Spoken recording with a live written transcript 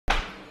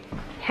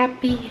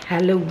happy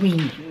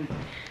Halloween.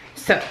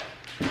 So,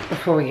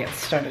 before we get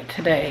started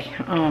today,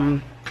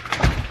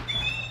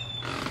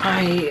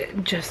 I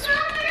just,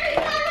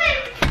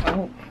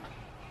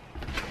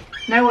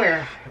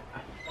 nowhere.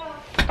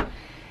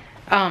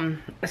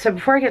 So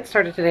before I get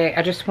started today,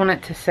 I just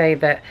wanted to say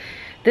that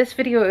this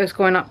video is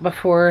going up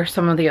before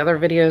some of the other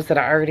videos that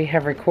I already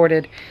have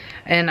recorded.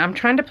 And I'm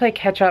trying to play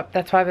catch up.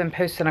 That's why I've been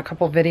posting a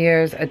couple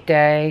videos a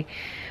day.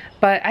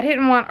 But I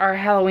didn't want our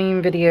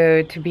Halloween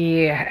video to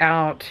be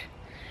out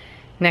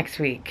next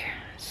week.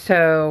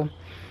 So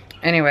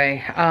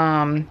anyway,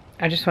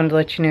 I just wanted to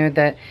let you know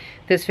that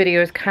this video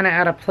is kind of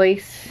out of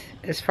place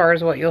as far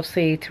as what you'll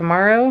see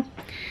tomorrow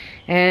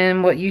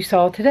and what you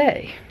saw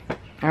today.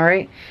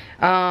 Alright?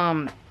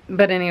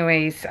 But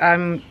anyways,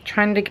 I'm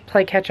trying to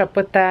play catch up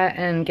with that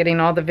and getting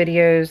all the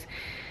videos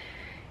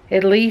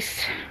at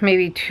least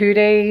maybe 2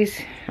 days.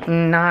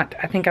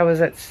 I think I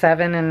was at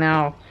 7 and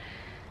now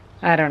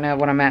I don't know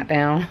what I'm at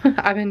now.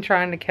 I've been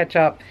trying to catch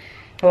up.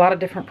 A lot of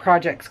different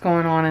projects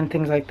going on and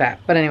things like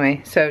that. But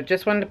anyway, so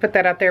just wanted to put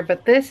that out there.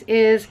 But this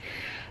is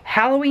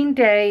Halloween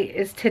day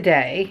is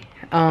today.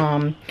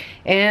 And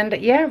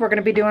yeah, we're going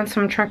to be doing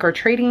some trunk or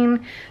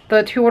treating.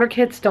 The 2 older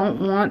kids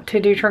don't want to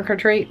do trunk or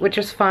treat, which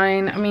is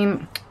fine. I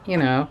mean, you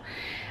know.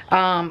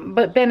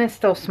 But Ben is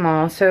still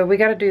small, so we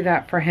got to do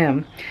that for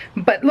him.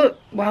 But look,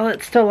 while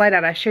it's still light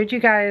out, I showed you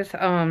guys,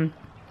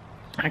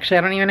 actually,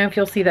 I don't even know if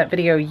you'll see that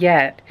video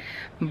yet,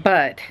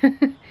 but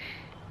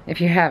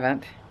if you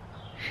haven't.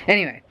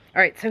 Anyway,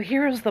 alright, so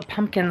here's the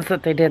pumpkins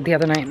that they did the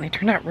other night, and they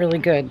turned out really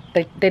good.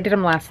 They did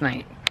them last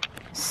night.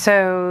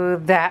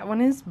 So that one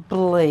is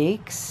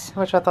Blake's,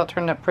 which I thought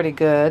turned out pretty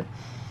good.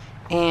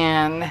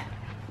 And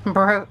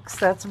Brooks,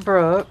 that's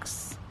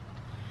Brooks.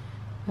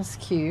 That's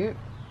cute.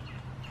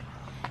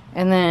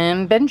 And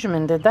then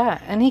Benjamin did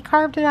that, and he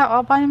carved it out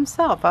all by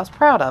himself. I was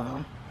proud of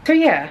him. So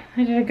yeah,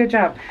 he did a good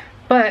job.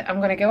 But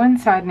I'm gonna go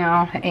inside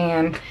now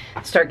and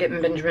start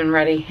getting Benjamin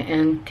ready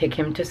and take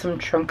him to some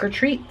trunk or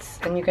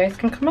treats, and you guys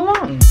can come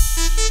along.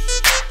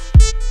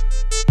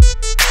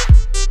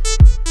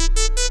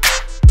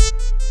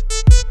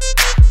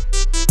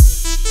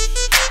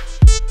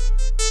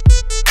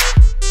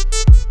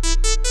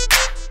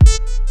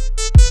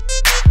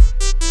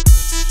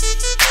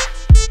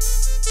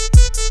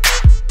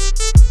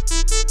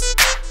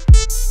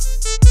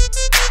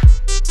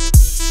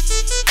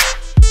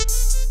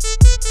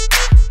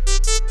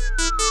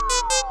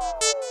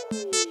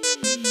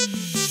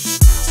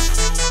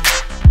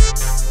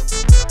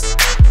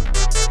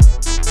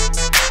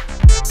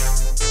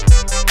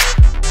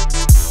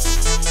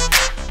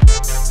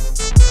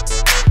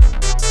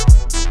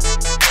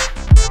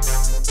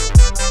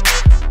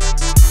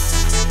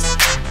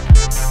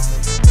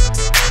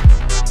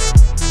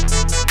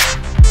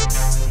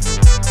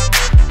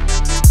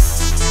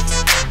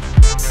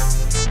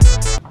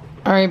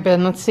 Alright,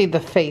 Ben, let's see the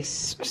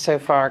face so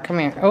far. Come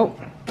here. Oh.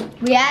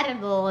 We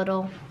added a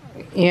little.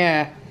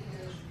 Yeah.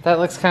 That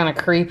looks kind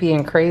of creepy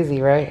and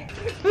crazy, right?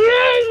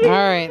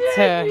 Alright,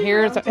 so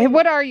here's... Hey,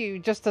 what are you?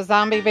 Just a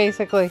zombie,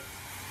 basically?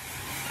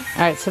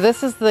 Alright, so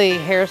this is the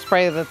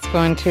hairspray that's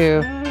going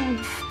to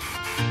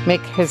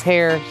make his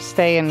hair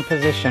stay in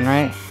position,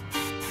 right?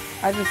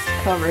 I just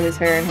cover his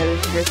hair in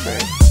his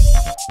hairspray.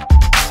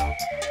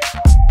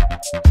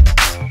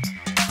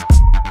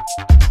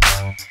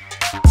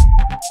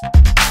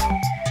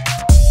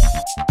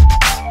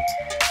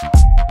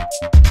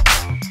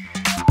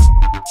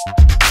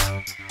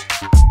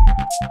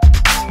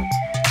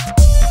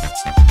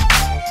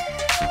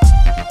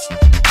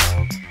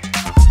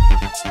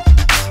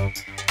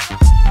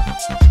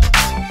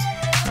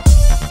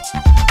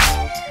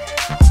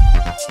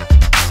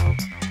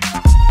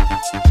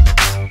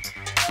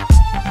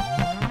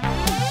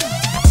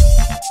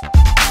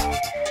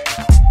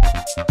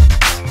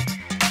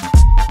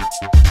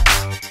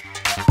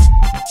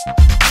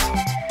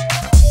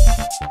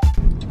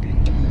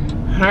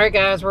 Alright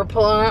guys, we're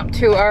pulling up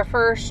to our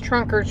first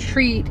trunk or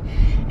treat,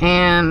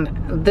 and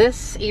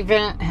this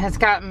event has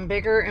gotten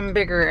bigger and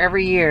bigger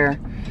every year.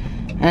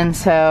 And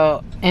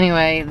so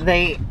anyway,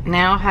 they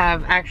now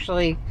have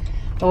actually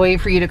a way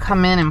for you to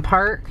come in and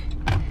park,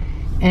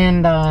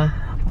 and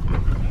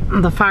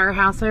the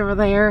firehouse over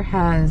there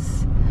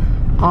has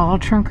all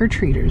trunk or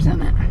treaters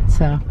in it.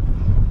 So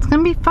it's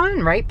gonna be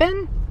fun, right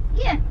Ben?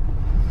 Yeah.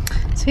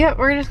 So yeah,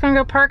 we're just gonna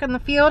go park in the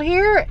field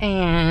here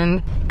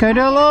and go to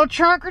a little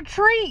trunk or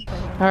treat.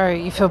 All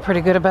right, you feel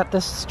pretty good about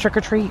this trick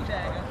or treat?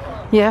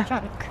 Yeah?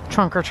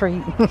 Trunk or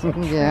treat.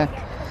 Yeah.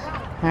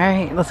 All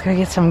right, let's go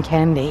get some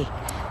candy.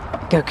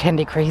 Go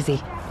candy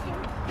crazy.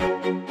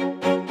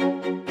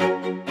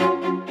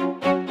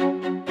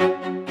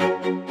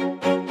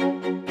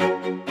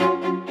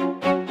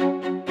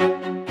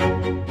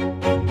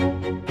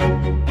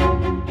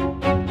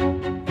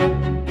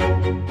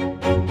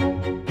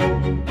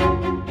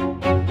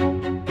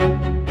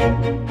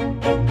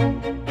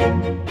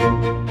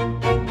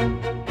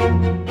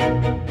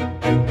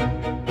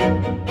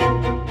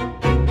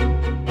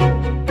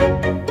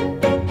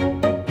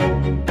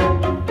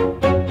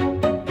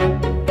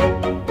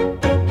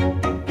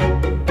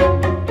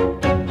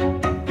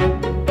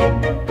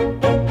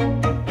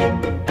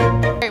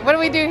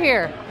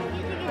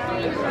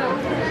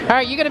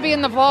 Alright, you're gonna be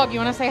in the vlog. You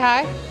wanna say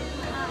hi?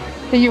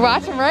 You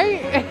watch him,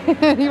 right?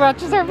 He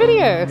watches our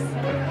videos.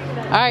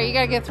 Alright, you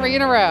gotta get 3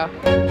 in a row.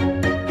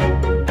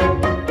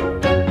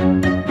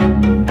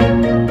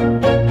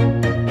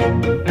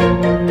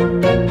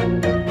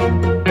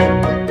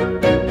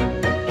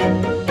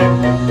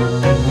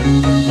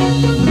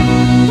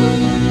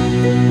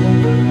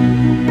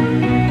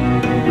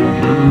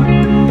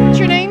 What's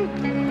your name?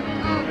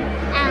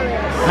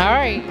 Alex.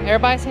 Alright,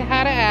 everybody say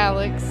hi to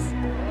Alex.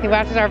 He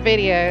watches our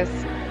videos.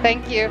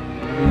 Thank you.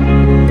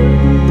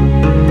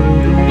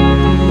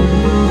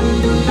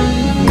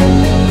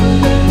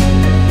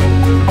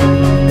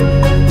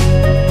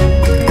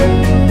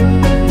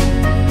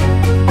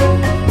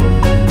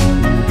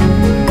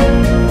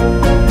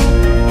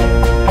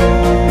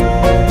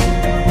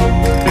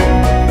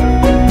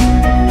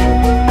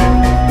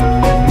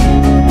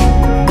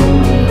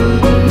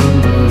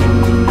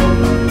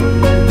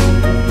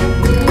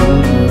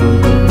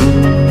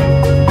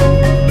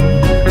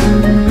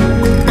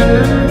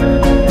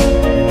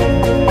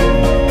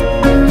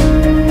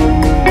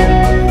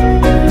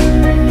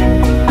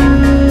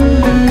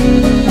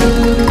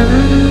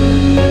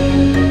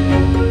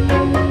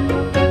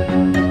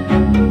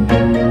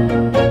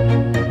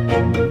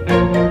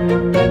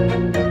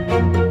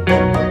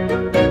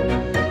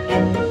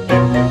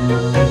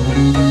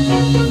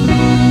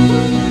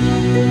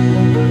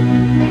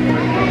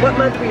 What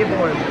month were you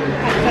born?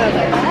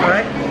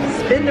 Alright,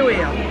 spin the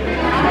wheel.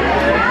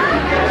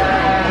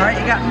 Alright,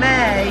 you got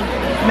May.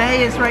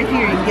 May is right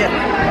here. You can get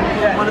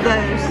one of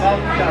those.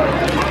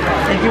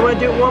 If you want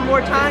to do it one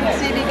more time to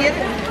see if you get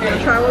it, you want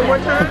to try one more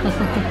time?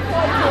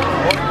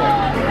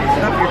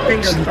 Up your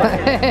fingers.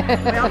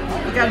 Well,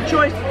 you got a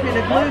choice between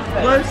a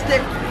glow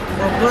stick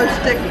or a glow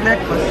stick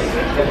necklace.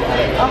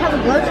 I'll have a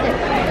glow stick.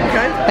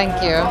 Okay?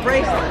 Thank you.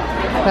 Bracelet.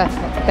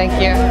 Thank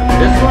you.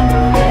 This one,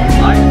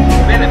 I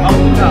spin it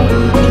multi-color.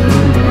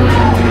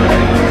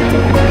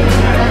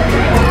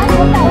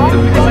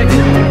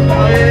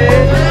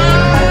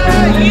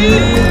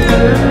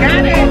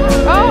 Got it!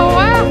 Oh,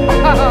 wow.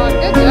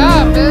 Good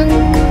job, man.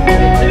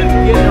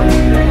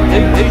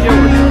 Who's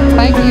yours?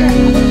 Thank you.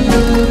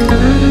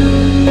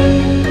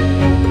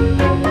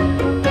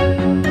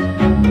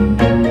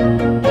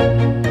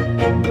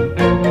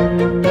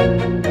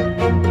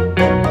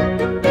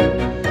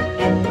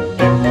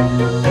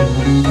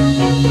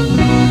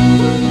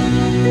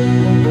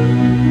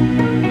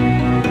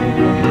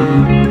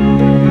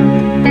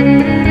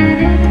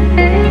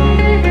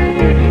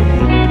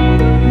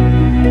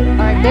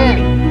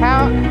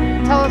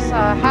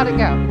 How'd it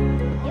go?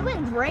 It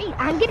went great.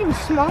 I'm getting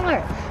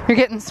smaller. You're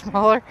getting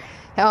smaller.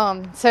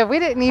 So we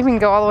didn't even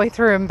go all the way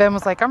through, and Ben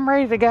was like, "I'm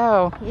ready to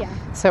go." Yeah.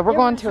 So we're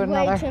going to Way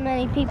another. too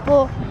many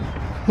people.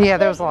 Yeah,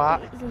 there was a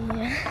lot.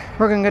 Yeah.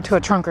 We're gonna go to a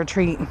trunk or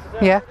treat.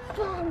 Yeah.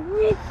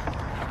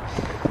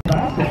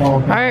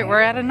 All right, we're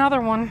at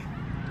another one.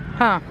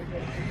 Huh?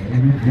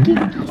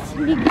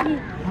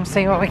 Let's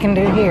see what we can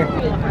do here.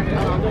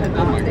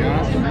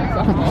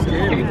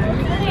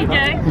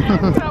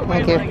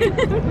 Thank you.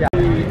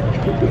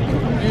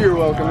 You're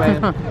welcome,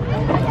 man.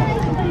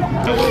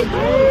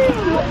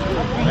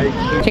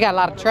 She got a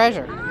lot of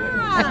treasure.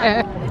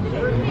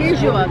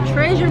 Here's your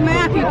treasure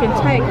map you can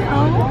take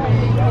home.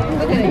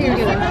 Look at here,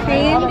 you got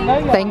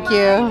candy. Thank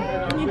you.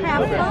 You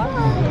have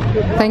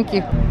fun. Thank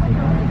you.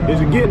 Is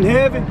it getting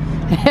heavy?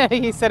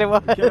 He said it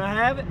was. Can I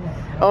have it?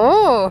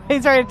 Oh,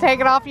 he's ready to take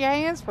it off your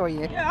hands for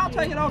you. Yeah, I'll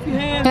take it off your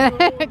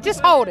hand.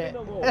 Just hold it.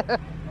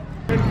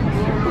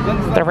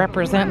 They're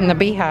representing the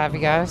beehive, you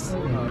guys.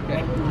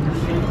 Okay.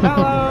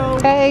 Hello.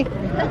 Hey.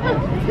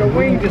 Your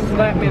wing just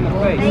slapped me in the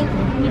face.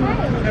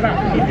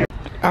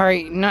 All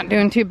right, not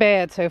doing too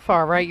bad so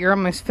far, right? You're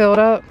almost filled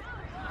up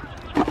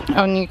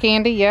on your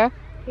candy, yeah?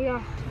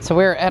 Yeah. So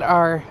we're at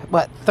our,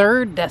 what,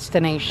 3rd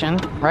destination,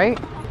 right?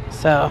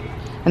 So,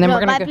 and then No,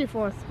 we're gonna might go. be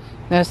 4th.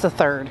 No, it's the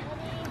 3rd,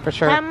 for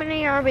sure. How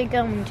many are we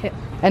going to?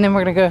 And then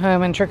we're gonna go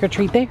home and trick or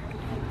treat there.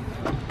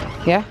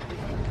 Yeah?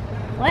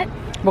 What?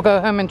 We'll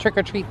go home and trick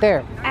or treat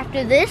there.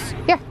 After this?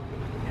 Yeah.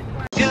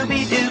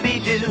 Dooby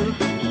dooby doo,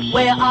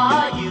 where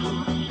are you?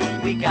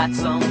 We got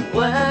some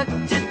work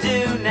to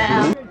do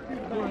now.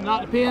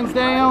 Knock the pins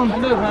down.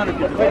 No, honey.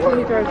 Wait till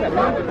he throws that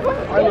number.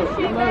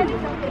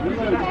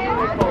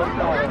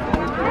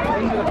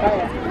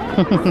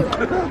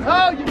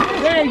 Oh,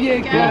 there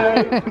you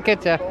go.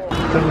 Good job.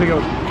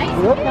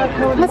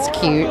 That's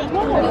cute.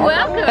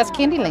 Welcome. That's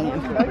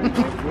Candyland.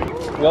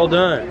 Well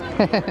done.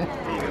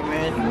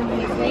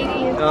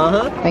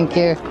 Thank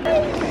you.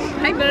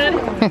 Hey, bud.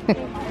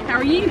 How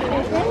are you?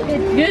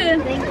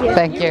 Good.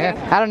 Thank you.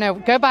 I don't know.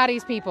 Go buy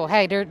these people.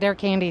 Hey, their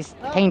candy's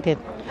painted.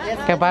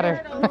 Go buy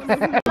her.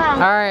 All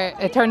right.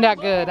 It turned out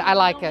good. I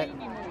like it.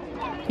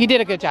 You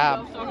did a good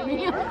job.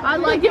 I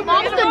like it.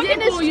 Mom's the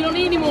dentist. You don't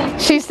need any more.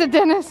 She's the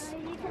dentist.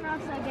 You can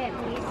also get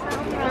me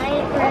some,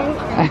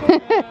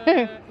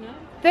 right?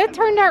 That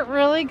turned out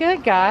really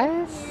good,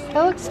 guys.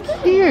 That looks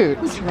cute.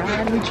 We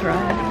tried.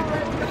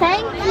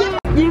 Thank you.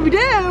 You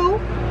do?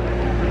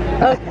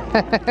 Okay.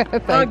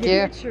 Thank I'll give you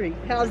you. a treat.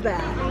 How's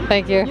that?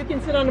 Thank you. You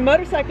can sit on a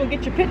motorcycle and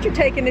get your picture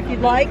taken if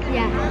you'd like.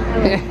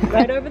 Yeah.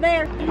 Right over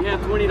there. Do you have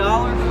 $20?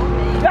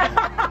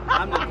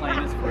 I'm not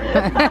playing this for you.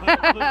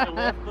 Put the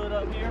left foot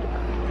up here.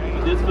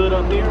 This foot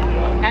up here.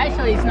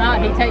 Actually, he's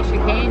not. He takes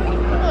your candy.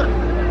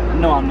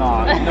 No, I'm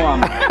not. No, I'm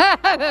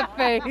not. The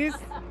face.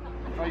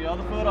 Throw your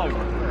other foot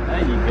over. There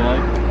you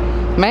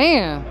go.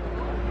 Man.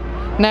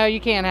 No, you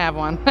can't have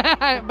one.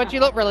 But you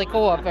look really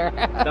cool up there.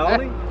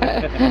 Don't he?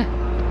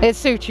 It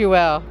suits you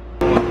well.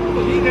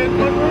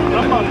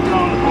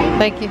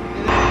 Thank you.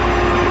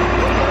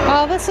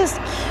 Oh, this is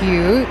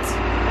cute.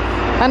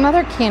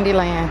 Another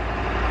Candyland.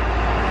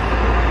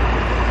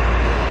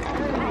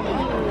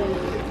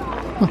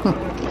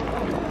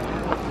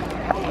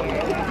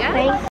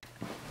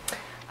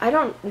 I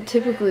don't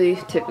typically,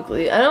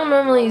 I don't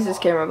normally use this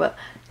camera, but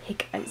hey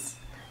guys.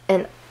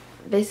 And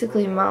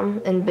basically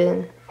Mom and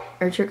Ben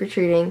are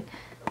trick-or-treating,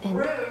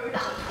 and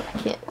I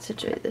can't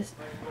situate this.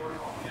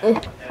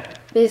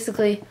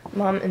 Basically,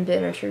 Mom and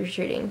Ben are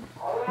trick-or-treating,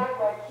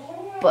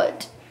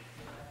 but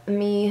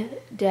me,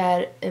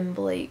 Dad, and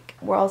Blake,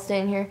 we're all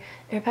staying here,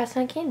 and we're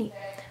passing out candy.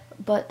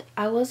 But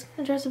I was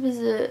gonna dress up as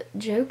a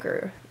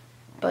Joker,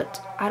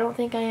 but I don't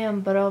think I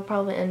am, but I'll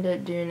probably end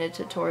up doing a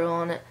tutorial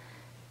on it,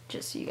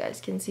 just so you guys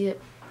can see it,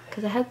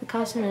 because I had the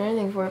costume and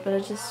everything for it, but I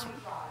just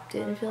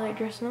didn't feel like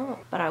dressing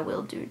up. But I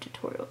will do a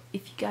tutorial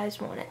if you guys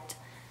want it,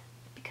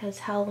 because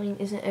Halloween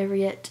isn't over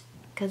yet,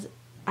 because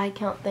I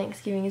count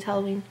Thanksgiving as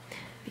Halloween,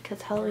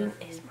 because Halloween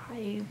is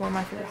one of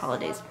my favorite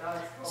holidays.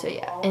 So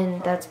yeah,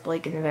 and that's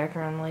Blake in the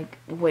background, like,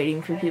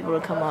 waiting for people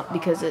to come up,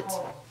 because it's,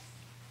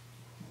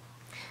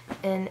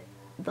 and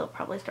they'll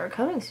probably start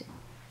coming soon.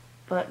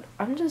 But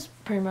I'm just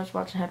pretty much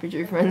watching Happy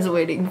Tree Friends,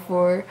 waiting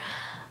for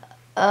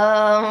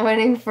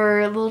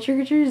little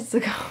trick-or-treaters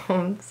to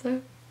come, so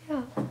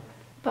yeah.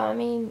 But I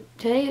mean,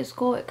 today at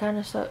school it kind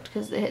of sucked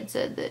because they had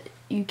said that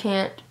you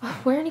can't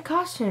wear any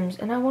costumes,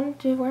 and I wanted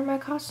to wear my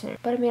costume.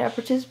 But I mean, I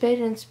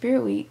participated in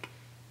Spirit Week,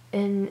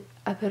 and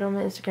I put on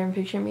my Instagram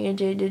picture, me and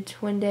Jay did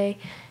Twin Day,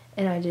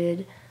 and I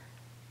did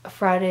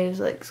Friday was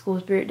like School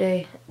Spirit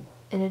Day,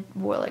 and it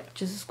wore like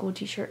just a school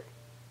t-shirt.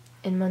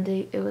 And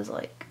Monday it was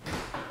like,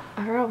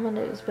 I forgot what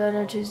Monday was, but I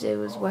know Tuesday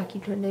was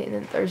Wacky Twin Day, and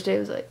then Thursday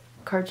was like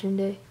Cartoon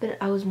Day. But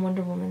I was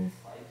Wonder Woman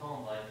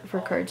for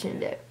Cartoon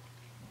Day.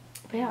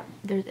 But yeah,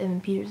 there's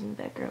Evan Peters in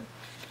the background.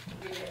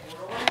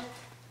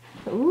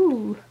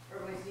 Ooh.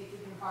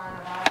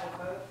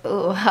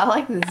 Oh, I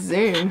like the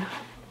zoom.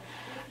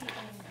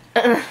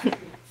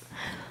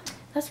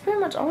 That's pretty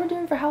much all we're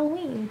doing for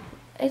Halloween.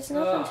 It's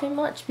nothing too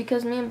much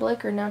because me and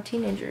Blake are now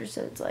teenagers,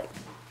 so it's like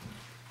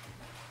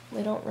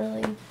we don't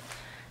really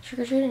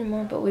trick-or-treat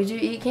anymore, but we do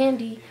eat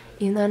candy,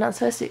 even though I'm not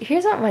supposed to.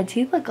 Here's what my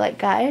teeth look like,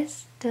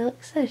 guys. They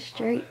look so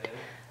straight.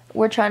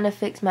 We're trying to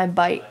fix my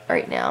bite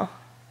right now.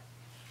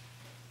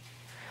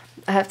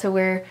 I have to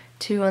wear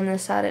 2 on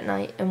this side at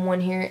night and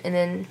 1 here, and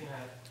then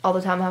all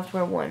the time I have to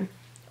wear 1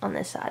 on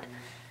this side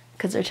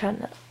because they're trying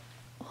to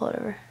hold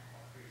over.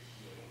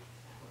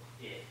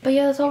 But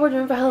yeah, that's all we're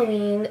doing for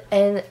Halloween,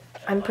 and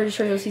I'm pretty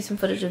sure you'll see some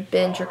footage of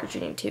Ben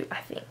trick-or-treating too,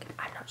 I think.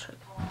 I'm not sure.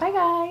 Bye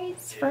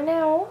guys, for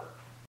now.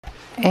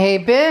 Hey,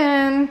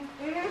 Ben.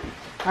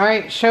 All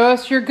right, show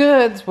us your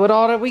goods. What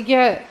all did we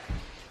get?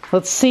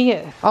 Let's see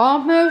it.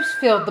 Almost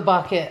filled the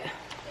bucket.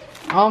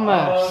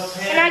 Almost.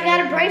 And I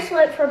got a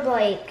bracelet for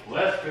Blake.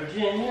 West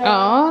Virginia.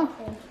 Aw.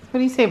 What do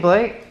you say,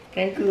 Blake?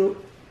 Thank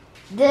you.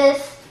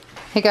 This,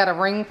 He got a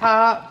ring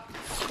pop.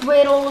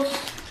 Skittles,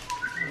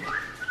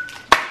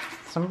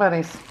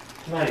 Somebody's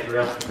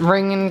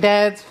ringing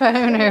Dad's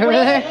phone over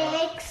there.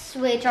 Twix,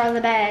 which are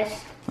the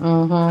best.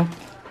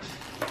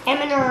 Mm-hmm.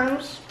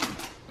 M&M's,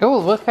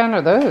 Oh, what kind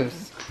are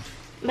those?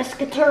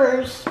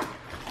 Musketeers,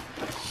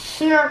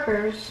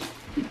 Snurkers,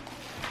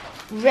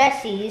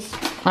 Ressies.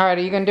 All right,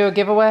 are you going to do a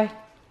giveaway?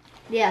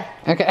 Yeah.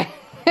 Okay.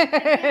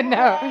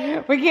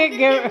 No, we can't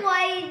Give go.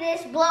 away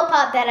this blow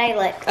pop that I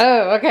licked.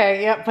 Oh,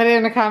 okay. Yep, put it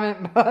in the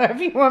comment below if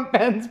you want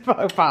Ben's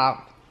blow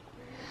pop.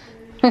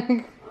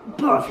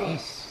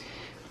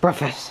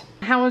 Breakfast.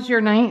 How was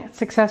your night?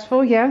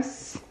 Successful?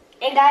 Yes?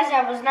 And guys,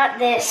 that was not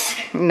this.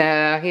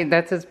 No,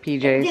 that's his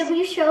PJs. Did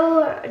we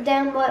show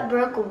them what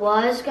Brooke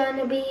was going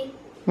to be?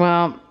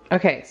 Well,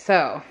 okay,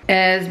 so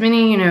as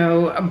many of you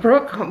know,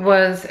 Brooke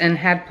was and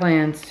had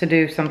plans to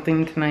do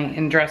something tonight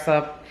and dress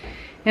up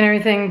and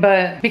everything,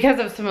 but because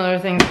of some other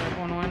things that were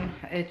going on,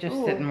 it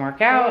just didn't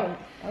work out.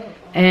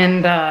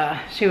 And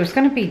she was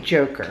gonna be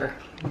Joker,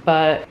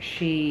 but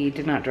she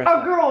did not dress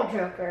up. A girl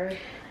Joker.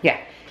 Yeah,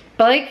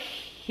 Blake,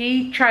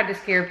 he tried to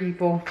scare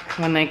people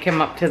when they came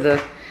up to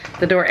the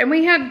door. And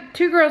we had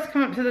 2 girls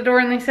come up to the door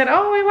and they said,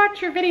 oh, we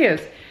watch your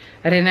videos.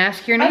 I didn't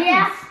ask your names. Oh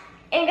yeah,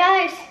 and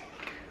guys,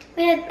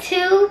 we had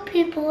 2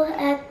 people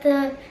at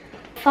the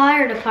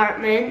fire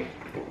department,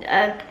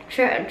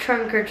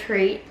 trunk or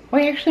treat.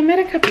 We actually met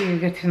a couple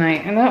of you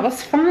tonight and that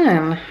was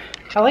fun.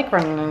 I like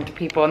running into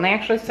people and they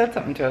actually said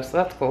something to us, so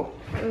that's cool.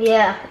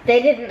 Yeah,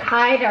 they didn't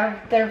hide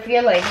their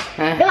feelings.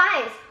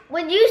 Guys,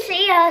 when you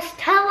see us,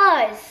 tell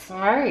us. All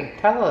right,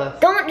 tell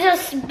us. Don't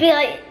just be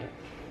like,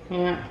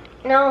 Yeah.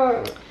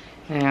 No.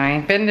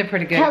 Anyway, Ben did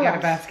pretty good. Tell Got a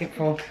us. basket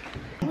full.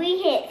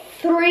 We hit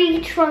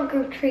 3 trunk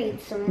or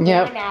treats in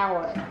Yep. 1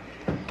 hour.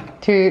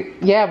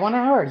 1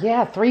 hour.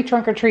 Yeah, 3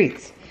 trunk or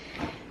treats.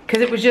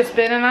 Because it was just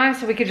Ben and I,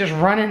 so we could just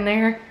run in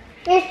there,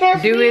 It's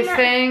just do me his and-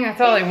 thing.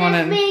 That's all he It's wanted.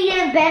 just me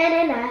and Ben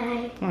and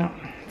I. Well,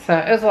 so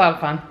it was a lot of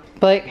fun.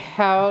 Blake,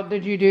 how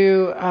did you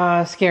do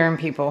scaring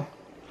people?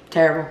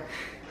 Terrible.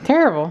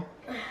 Terrible.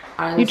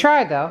 You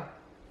tried though.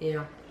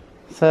 Yeah.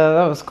 So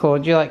that was cool.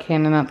 Did you like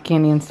handing out the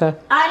candy and stuff?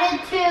 I did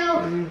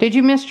too. Did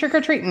you miss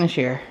trick-or-treating this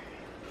year?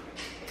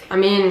 I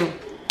mean,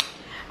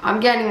 I'm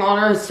getting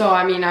older, so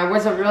I mean, I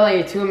wasn't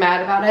really too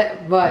mad about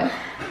it, but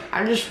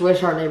I just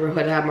wish our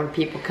neighborhood had more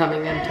people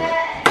coming into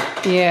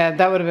it. Yeah,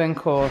 that would have been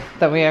cool.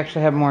 That we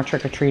actually have more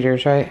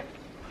trick-or-treaters, right?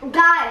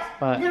 Guys,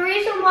 What? the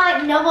reason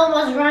why no one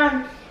was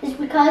around is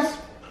because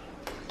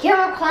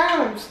killer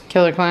clowns.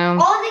 Killer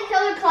clowns? All the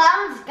killer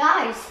clowns,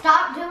 guys,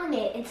 stop doing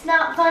it. It's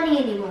not funny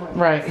anymore.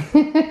 Right.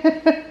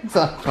 It's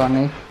not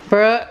funny.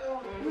 Brooke,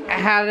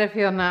 how did it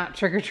feel not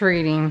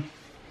trick-or-treating?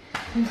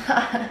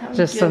 I'm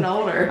Just getting some-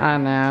 older. I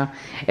know.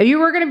 If you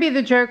were going to be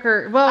the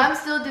Joker, well, I'm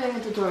still doing a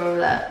tutorial of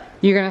that.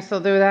 you're going to still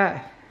do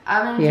that?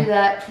 I'm gonna Yeah. do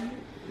that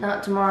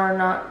not tomorrow,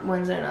 not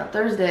Wednesday, not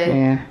Thursday.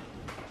 Yeah.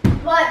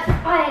 But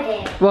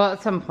Friday. Well,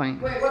 at some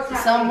point.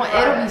 Some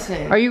it'll be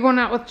soon. Are you going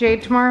out with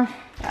Jade tomorrow?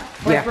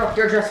 Wait, Yeah. Brooke,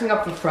 you're dressing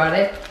up for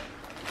Friday?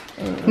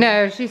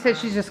 No, she said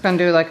she's just going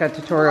to do like a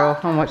tutorial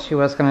on what she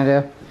was going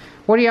to do.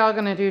 What are y'all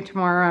going to do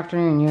tomorrow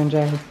afternoon, you and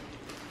Jade?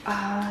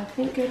 I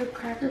think go to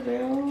Cracker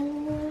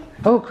Barrel.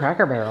 Oh,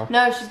 Cracker Barrel.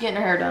 No, she's getting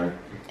her hair done.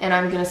 And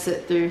I'm gonna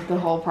sit through the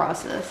whole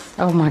process.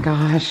 Oh my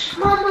gosh.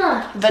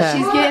 Mama. But So-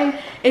 she's getting,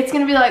 it's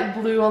gonna be like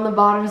blue on the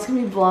bottom, it's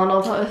gonna be blonde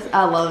on top.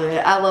 I love it.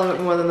 I love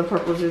it more than the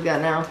purple she's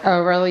got now.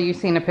 Oh, really? You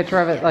seen a picture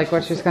of it? Like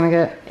what she's going to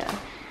get? Yeah.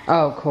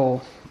 Oh,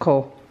 cool.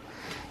 Cool.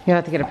 You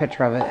have to get a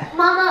picture of it.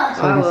 Mama.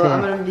 So we can see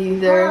I'm it. gonna be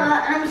there.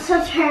 I'm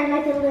so tired.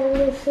 I can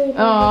literally sleep.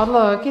 Oh,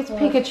 look, it's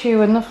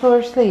Pikachu on the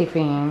floor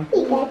sleeping.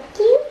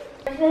 Pikachu.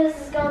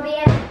 This is gonna be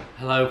it.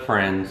 Hello,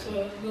 friends.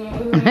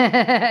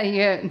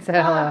 Yeah, so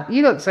hello.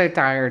 You look so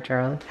tired,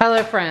 Charlie.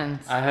 Hello,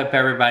 friends. I hope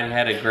everybody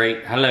had a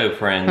great, hello,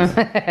 friends.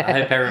 I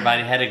hope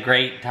everybody had a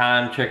great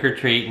time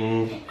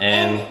trick-or-treating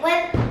and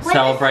When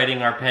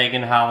celebrating our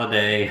pagan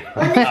holiday,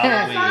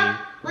 Halloween.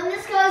 When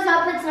this goes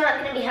up, it's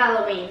not gonna be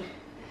Halloween.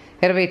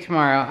 It'll be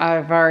tomorrow.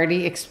 I've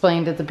already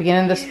explained at the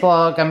beginning of this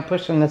vlog. I'm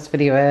pushing this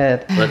video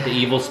ahead. Let the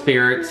evil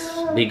spirits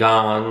be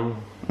gone.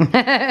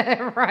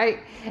 Right.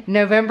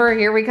 November,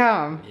 here we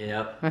come.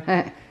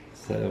 Yep.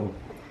 So,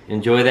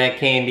 enjoy that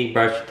candy,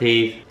 brush your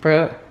teeth.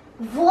 Brooke,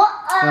 What?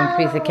 want a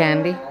piece of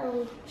candy?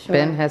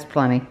 Ben has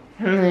plenty.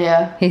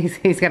 Yeah.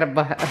 He's got a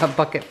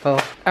bucket full.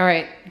 All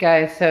right,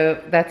 guys,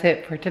 so that's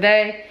it for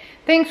today.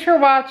 Thanks for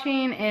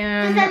watching, Does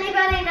and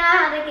anybody know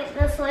how to get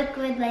this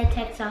liquid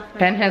latex off?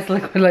 Ben has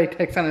liquid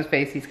latex on his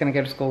face he's gonna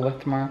go to school with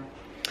tomorrow.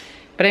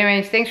 But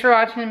anyways, thanks for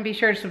watching, and be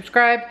sure to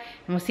subscribe, and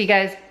we'll see you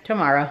guys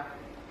tomorrow.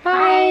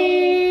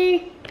 Bye.